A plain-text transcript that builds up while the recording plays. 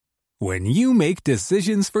When you make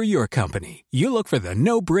decisions for your company, you look for the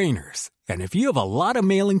no-brainers. And if you have a lot of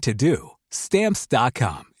mailing to do,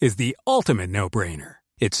 Stamps.com is the ultimate no-brainer.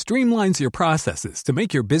 It streamlines your processes to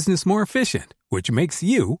make your business more efficient, which makes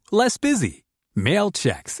you less busy. Mail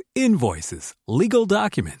checks, invoices, legal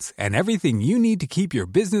documents, and everything you need to keep your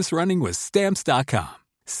business running with Stamps.com.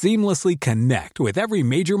 Seamlessly connect with every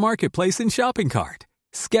major marketplace and shopping cart.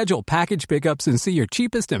 Schedule package pickups and see your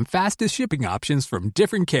cheapest and fastest shipping options from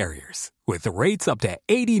different carriers, with rates up to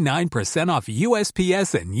 89% off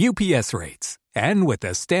USPS and UPS rates. And with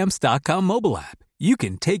the Stamps.com mobile app, you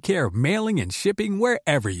can take care of mailing and shipping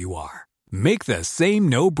wherever you are. Make the same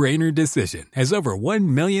no-brainer decision as over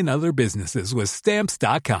 1 million other businesses with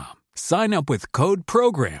Stamps.com. Sign up with code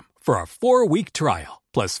PROGRAM for a 4-week trial,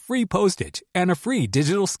 plus free postage and a free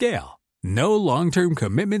digital scale. No long-term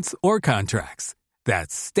commitments or contracts.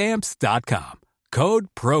 That's Stamps.com. Code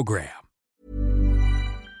PROGRAM.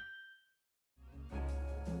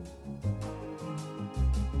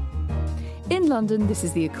 In London, this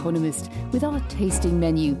is The Economist with our tasting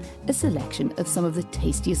menu, a selection of some of the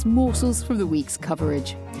tastiest morsels from the week's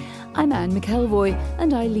coverage. I'm Anne McElvoy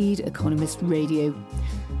and I lead Economist Radio.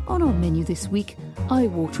 On our menu this week,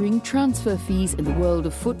 eye-watering transfer fees in the world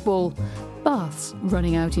of football, baths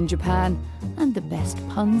running out in Japan, and the best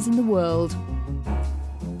puns in the world.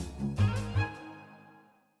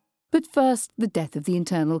 But first, the death of the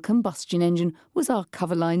internal combustion engine was our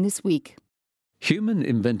cover line this week. Human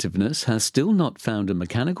inventiveness has still not found a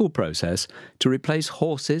mechanical process to replace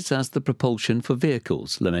horses as the propulsion for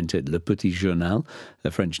vehicles, lamented Le Petit Journal,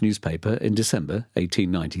 a French newspaper, in December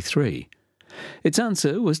 1893. Its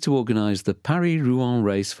answer was to organise the Paris-Rouen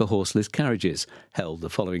race for horseless carriages, held the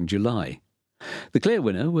following July. The clear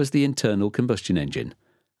winner was the internal combustion engine.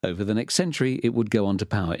 Over the next century, it would go on to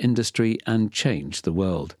power industry and change the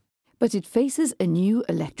world. But it faces a new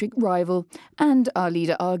electric rival, and our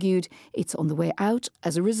leader argued it's on the way out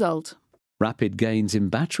as a result. Rapid gains in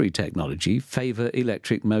battery technology favour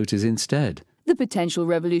electric motors instead. The potential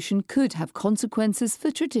revolution could have consequences for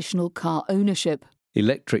traditional car ownership.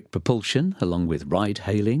 Electric propulsion, along with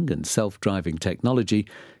ride-hailing and self-driving technology,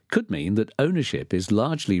 could mean that ownership is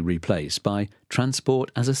largely replaced by transport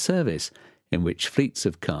as a service, in which fleets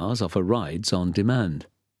of cars offer rides on demand.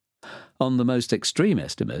 On the most extreme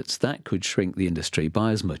estimates, that could shrink the industry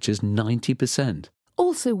by as much as 90%.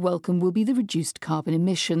 Also welcome will be the reduced carbon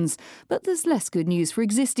emissions, but there's less good news for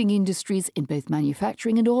existing industries in both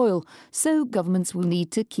manufacturing and oil, so governments will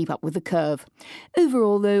need to keep up with the curve.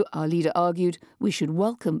 Overall, though, our leader argued we should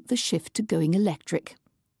welcome the shift to going electric.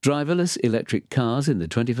 Driverless electric cars in the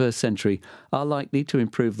 21st century are likely to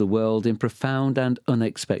improve the world in profound and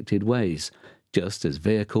unexpected ways, just as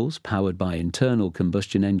vehicles powered by internal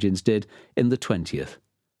combustion engines did in the 20th.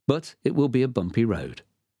 But it will be a bumpy road.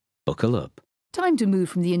 Buckle up. Time to move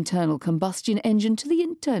from the internal combustion engine to the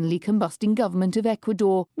internally combusting government of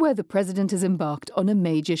Ecuador, where the president has embarked on a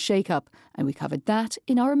major shake-up, and we covered that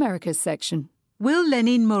in our Americas section. Will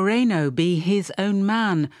Lenin Moreno be his own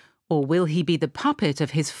man, or will he be the puppet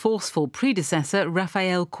of his forceful predecessor,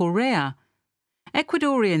 Rafael Correa?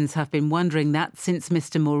 Ecuadorians have been wondering that since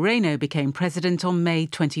Mr. Moreno became president on May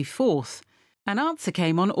 24th. An answer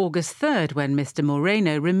came on August 3rd when Mr.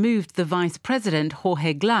 Moreno removed the vice president,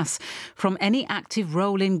 Jorge Glass, from any active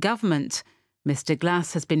role in government. Mr.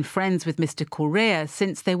 Glass has been friends with Mr. Correa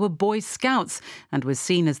since they were Boy Scouts and was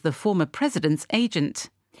seen as the former president's agent.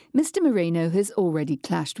 Mr. Moreno has already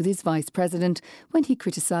clashed with his vice president when he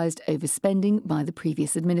criticised overspending by the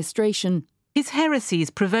previous administration. His heresies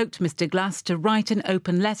provoked Mr. Glass to write an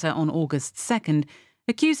open letter on August 2nd,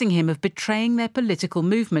 accusing him of betraying their political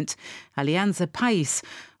movement, Alianza País,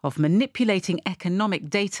 of manipulating economic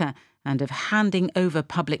data and of handing over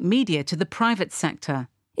public media to the private sector.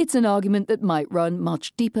 It's an argument that might run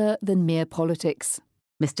much deeper than mere politics.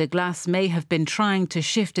 Mr. Glass may have been trying to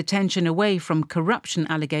shift attention away from corruption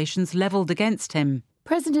allegations levelled against him.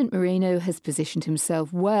 President Moreno has positioned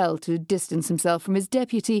himself well to distance himself from his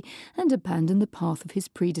deputy and abandon the path of his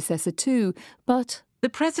predecessor too, but the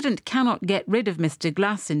president cannot get rid of Mr.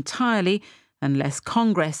 Glass entirely. Unless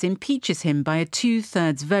Congress impeaches him by a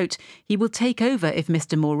 2/3 vote, he will take over if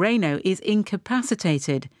Mr. Moreno is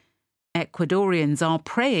incapacitated. Ecuadorians are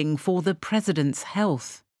praying for the president's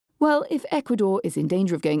health. Well, if Ecuador is in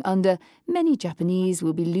danger of going under, many Japanese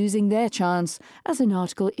will be losing their chance, as an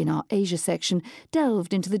article in our Asia section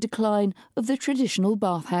delved into the decline of the traditional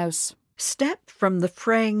bathhouse. Step from the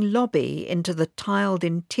fraying lobby into the tiled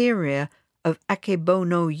interior of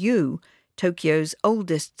Akebono-yu, Tokyo's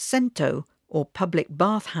oldest sento, or public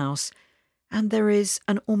bathhouse, and there is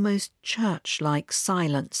an almost church-like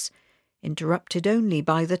silence. interrupted only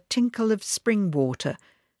by the tinkle of spring water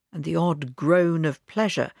and the odd groan of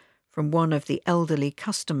pleasure from one of the elderly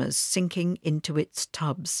customers sinking into its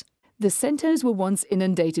tubs. The Centos were once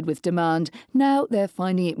inundated with demand. Now they're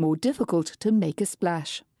finding it more difficult to make a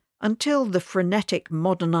splash. Until the frenetic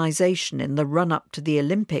modernisation in the run-up to the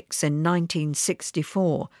Olympics in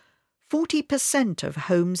 1964, 40% of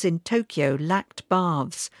homes in Tokyo lacked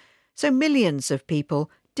baths, so millions of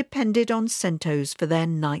people depended on Centos for their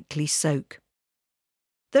nightly soak.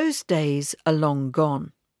 Those days are long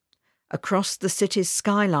gone. Across the city's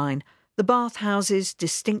skyline, the bathhouses'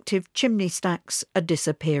 distinctive chimney stacks are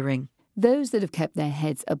disappearing. Those that have kept their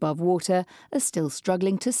heads above water are still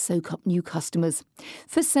struggling to soak up new customers.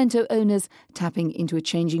 For Cento owners, tapping into a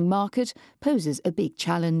changing market poses a big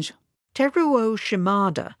challenge. Teruo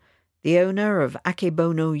Shimada, the owner of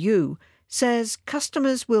Akebono-yu, says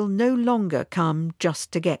customers will no longer come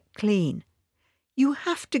just to get clean. You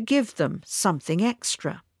have to give them something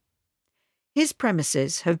extra. His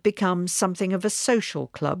premises have become something of a social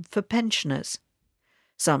club for pensioners.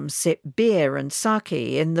 Some sip beer and sake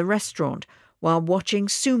in the restaurant while watching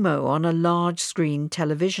sumo on a large-screen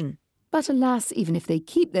television. But alas, even if they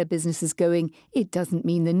keep their businesses going, it doesn't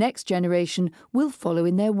mean the next generation will follow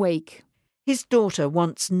in their wake. His daughter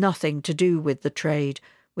wants nothing to do with the trade,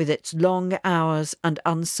 with its long hours and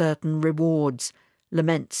uncertain rewards,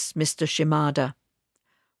 laments Mr. Shimada.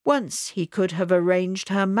 Once he could have arranged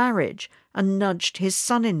her marriage and nudged his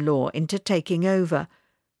son-in-law into taking over,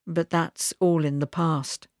 but that's all in the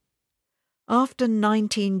past. After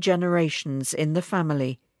 19 generations in the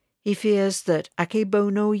family, he fears that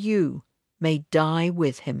Akebono-yu may die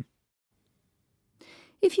with him.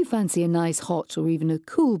 If you fancy a nice hot or even a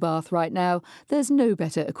cool bath right now, there's no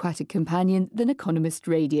better aquatic companion than Economist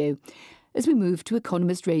Radio, as we move to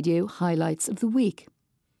Economist Radio highlights of the week.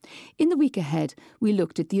 In the week ahead, we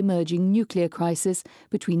looked at the emerging nuclear crisis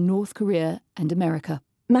between North Korea and America.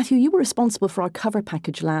 Matthew, you were responsible for our cover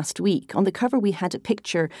package last week. On the cover, we had a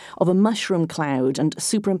picture of a mushroom cloud and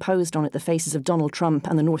superimposed on it the faces of Donald Trump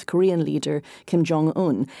and the North Korean leader, Kim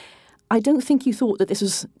Jong-un. I don't think you thought that this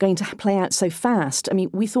was going to play out so fast. I mean,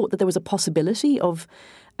 we thought that there was a possibility of,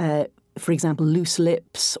 for example, loose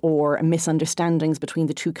lips or misunderstandings between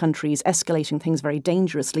the two countries, escalating things very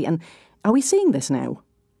dangerously. And are we seeing this now?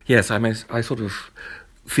 Yes, I sort of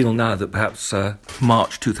feel now that perhaps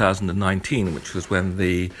March 2019, which was when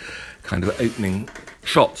the kind of opening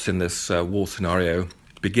shots in this war scenario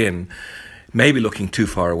begin, may be looking too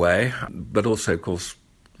far away, but also, of course,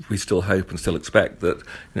 we still hope and still expect that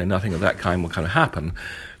nothing of that kind will kind of happen.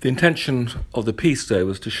 The intention of the piece, though,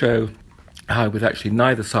 was to show how, with actually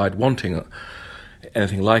neither side wanting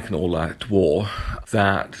anything like an all-out war,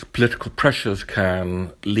 that political pressures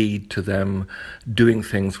can lead to them doing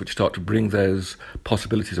things which start to bring those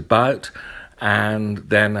possibilities about, and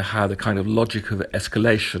then how the kind of logic of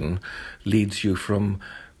escalation leads you from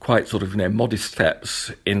quite sort of modest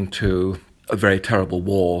steps into a very terrible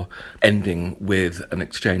war, ending with an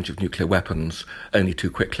exchange of nuclear weapons only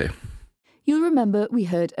too quickly. You'll remember we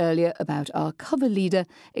heard earlier about our cover leader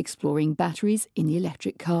exploring batteries in the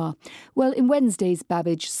electric car. Well, in Wednesday's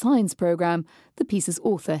Babbage Science programme, the piece's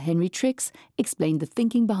author, Henry Trix, explained the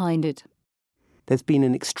thinking behind it. There's been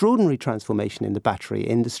an extraordinary transformation in the battery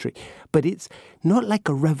industry, but it's not like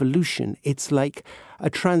a revolution. It's like a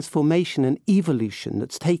transformation and evolution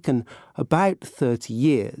that's taken about 30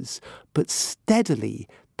 years, but steadily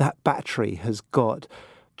that battery has got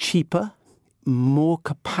cheaper, more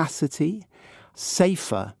capacity,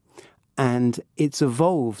 safer, and it's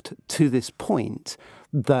evolved to this point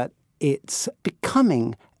that it's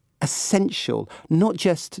becoming essential, not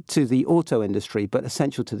just to the auto industry, but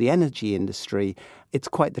essential to the energy industry. It's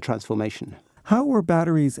quite the transformation. How were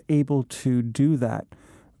batteries able to do that?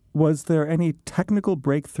 Was there any technical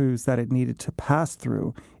breakthroughs that it needed to pass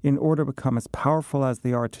through in order to become as powerful as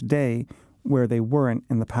they are today, where they weren't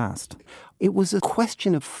in the past? It was a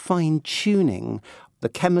question of fine-tuning the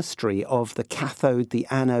chemistry of the cathode, the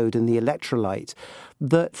anode, and the electrolyte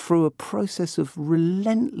that, through a process of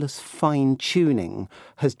relentless fine-tuning,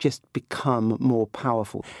 has just become more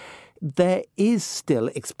powerful. There is still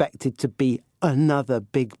expected to be another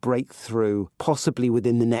big breakthrough, possibly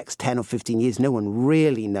within the next 10 or 15 years. No one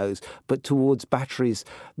really knows, but towards batteries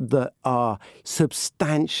that are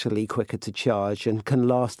substantially quicker to charge and can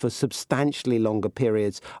last for substantially longer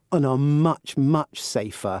periods and are much, much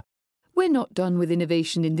safer. We're not done with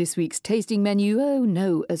innovation in this week's tasting menu, oh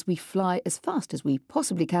no, as we fly as fast as we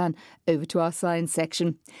possibly can over to our science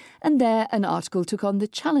section. And there an article took on the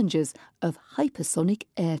challenges of hypersonic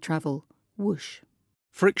air travel. Whoosh.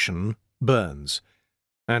 Friction burns.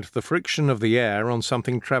 and the friction of the air on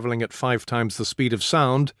something travelling at 5 times the speed of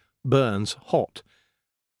sound burns hot.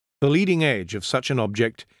 The leading edge of such an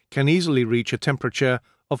object can easily reach a temperature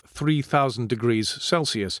of 3,000 degrees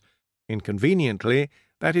Celsius. Inconveniently,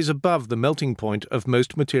 that is above the melting point of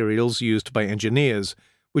most materials used by engineers,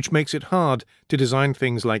 which makes it hard to design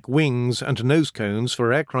things like wings and nose cones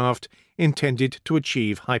for aircraft intended to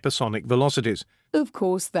achieve hypersonic velocities. Of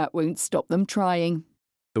course, that won't stop them trying.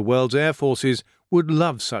 The world's air forces would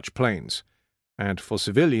love such planes. And for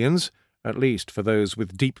civilians, at least for those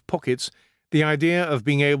with deep pockets, the idea of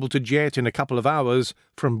being able to jet in a couple of hours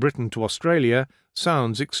from Britain to Australia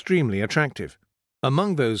sounds extremely attractive.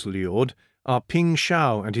 Among those lured are Ping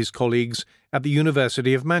Shao and his colleagues at the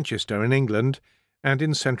University of Manchester in England and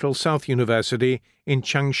in Central South University in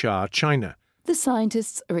Changsha, China. The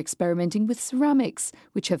scientists are experimenting with ceramics,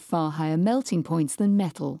 which have far higher melting points than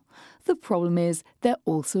metal. The problem is they're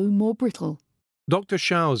also more brittle. Dr.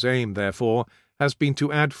 Shao's aim, therefore, has been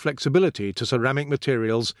to add flexibility to ceramic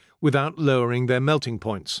materials without lowering their melting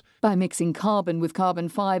points. By mixing carbon with carbon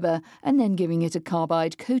fibre and then giving it a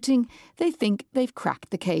carbide coating, they think they've cracked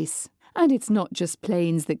the case. And it's not just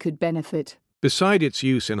planes that could benefit. Beside its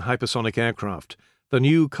use in hypersonic aircraft, the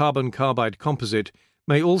new carbon carbide composite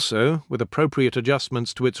may also, with appropriate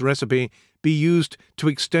adjustments to its recipe, be used to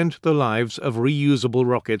extend the lives of reusable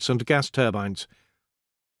rockets and gas turbines.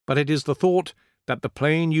 But it is the thought that the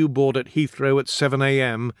plane you board at Heathrow at 7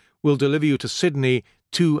 a.m. will deliver you to Sydney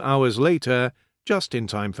 2 hours later, just in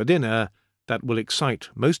time for dinner, that will excite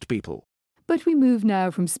most people. But we move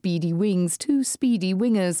now from speedy wings to speedy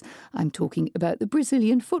wingers. I'm talking about the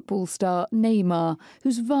Brazilian football star Neymar,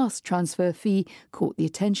 whose vast transfer fee caught the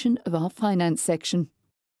attention of our finance section.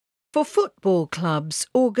 For football clubs,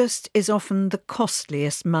 August is often the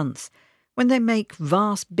costliest month, when they make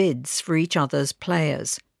vast bids for each other's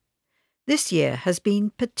players. This year has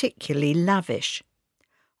been particularly lavish.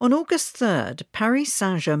 On August 3rd, Paris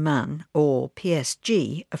Saint-Germain, or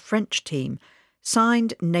PSG, a French team,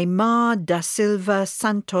 signed Neymar da Silva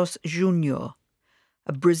Santos Jr.,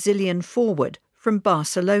 a Brazilian forward from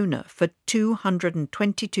Barcelona, for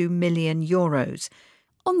 €222 million.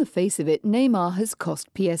 On the face of it, Neymar has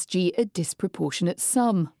cost PSG a disproportionate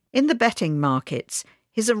sum. In the betting markets,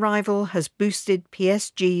 his arrival has boosted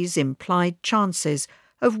PSG's implied chances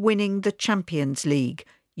of winning the Champions League,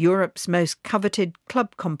 Europe's most coveted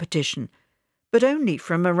club competition, but only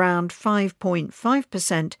from around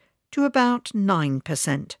 5.5% to about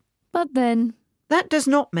 9%. But then, that does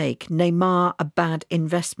not make Neymar a bad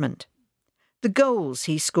investment. The goals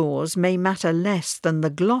he scores may matter less than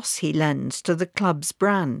the gloss he lends to the club's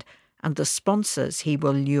brand and the sponsors he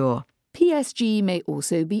will lure. PSG may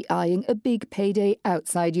also be eyeing a big payday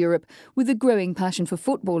outside Europe, with a growing passion for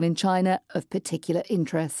football in China of particular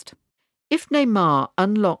interest. If Neymar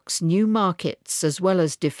unlocks new markets as well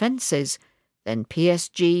as defences, then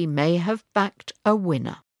PSG may have backed a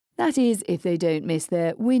winner. That is, if they don't miss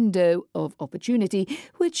their window of opportunity,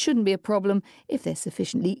 which shouldn't be a problem if they're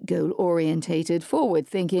sufficiently goal-orientated,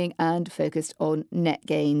 forward-thinking and focused on net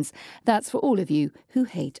gains. That's for all of you who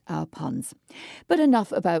hate our puns. But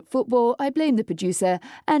enough about football. I blame the producer,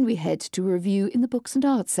 and we head to a review in the Books and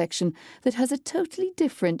Arts section that has a totally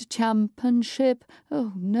different championship,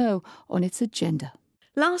 on its agenda.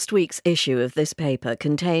 Last week's issue of this paper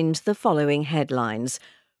contained the following headlines: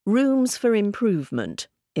 Rooms for Improvement,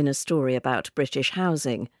 in a story about British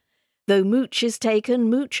housing; Though Mooch is taken,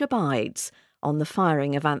 Mooch abides, on the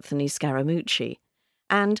firing of Anthony Scaramucci;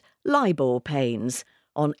 and LIBOR pains,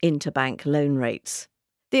 on interbank loan rates.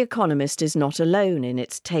 The Economist is not alone in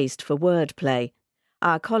its taste for wordplay.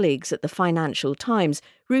 Our colleagues at the Financial Times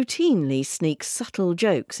routinely sneak subtle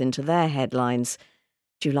jokes into their headlines.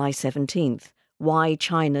 July 17th, Why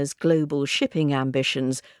China's global shipping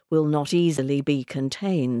ambitions will not easily be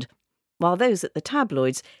contained, while those at the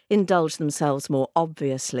tabloids indulge themselves more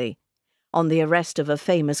obviously. On the arrest of a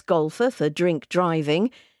famous golfer for drink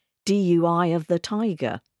driving, DUI of the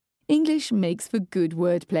Tiger. English makes for good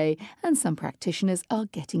wordplay, and some practitioners are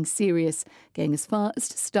getting serious, going as far as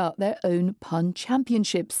to start their own pun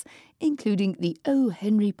championships, including the O.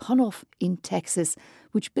 Henry Pun-Off in Texas,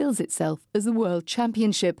 which bills itself as a world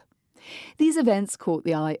championship. These events caught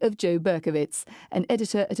the eye of Joe Berkowitz, an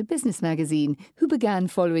editor at a business magazine, who began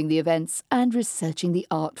following the events and researching the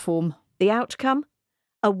art form. The outcome?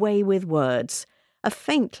 A Way with Words, a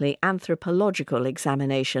faintly anthropological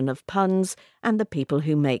examination of puns and the people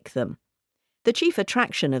who make them. The chief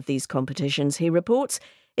attraction of these competitions, he reports,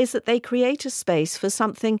 is that they create a space for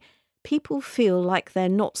something people feel like they're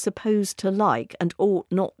not supposed to like and ought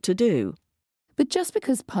not to do. But just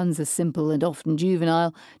because puns are simple and often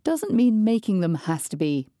juvenile doesn't mean making them has to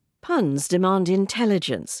be. Puns demand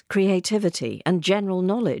intelligence, creativity, and general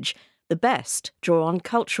knowledge. The best draw on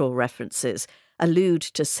cultural references, allude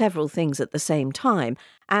to several things at the same time,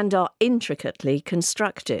 and are intricately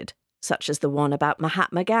constructed, such as the one about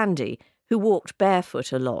Mahatma Gandhi, who walked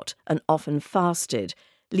barefoot a lot and often fasted,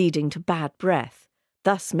 leading to bad breath,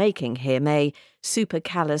 thus making him a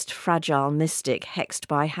supercalloused fragile mystic hexed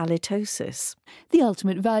by halitosis. The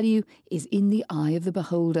ultimate value is in the eye of the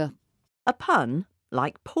beholder. A pun,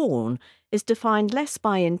 like porn, is defined less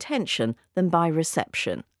by intention than by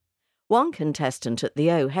reception. One contestant at the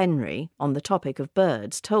O. Henry, on the topic of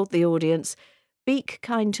birds, told the audience, "Beak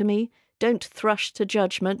kind to me, don't thrush to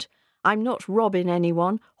judgment. I'm not robbing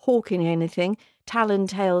anyone, hawking anything, talon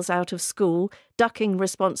tales out of school, ducking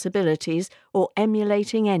responsibilities, or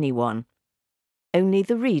emulating anyone." Only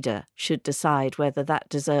the reader should decide whether that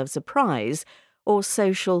deserves a prize or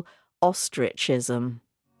social ostrichism.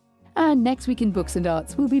 And next week in Books and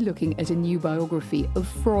Arts, we'll be looking at a new biography of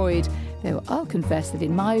Freud, though I'll confess that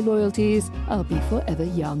in my loyalties, I'll be forever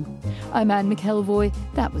young. I'm Anne McElvoy.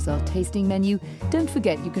 That was our tasting menu. Don't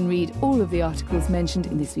forget you can read all of the articles mentioned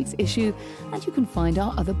in this week's issue, and you can find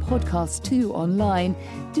our other podcasts too online.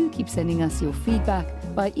 Do keep sending us your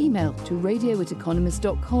feedback by email to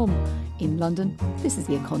radio@economist.com. In London, this is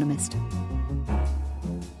The Economist.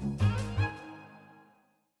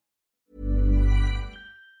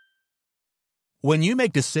 When you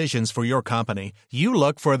make decisions for your company, you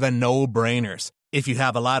look for the no-brainers. If you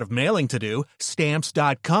have a lot of mailing to do,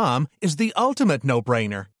 Stamps.com is the ultimate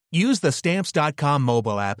no-brainer. Use the Stamps.com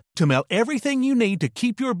mobile app to mail everything you need to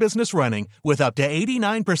keep your business running with up to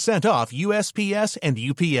 89% off USPS and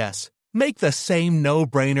UPS. Make the same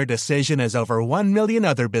no-brainer decision as over 1 million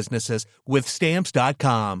other businesses with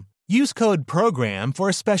Stamps.com. Use code PROGRAM for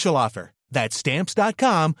a special offer. That's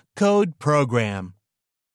Stamps.com, code PROGRAM.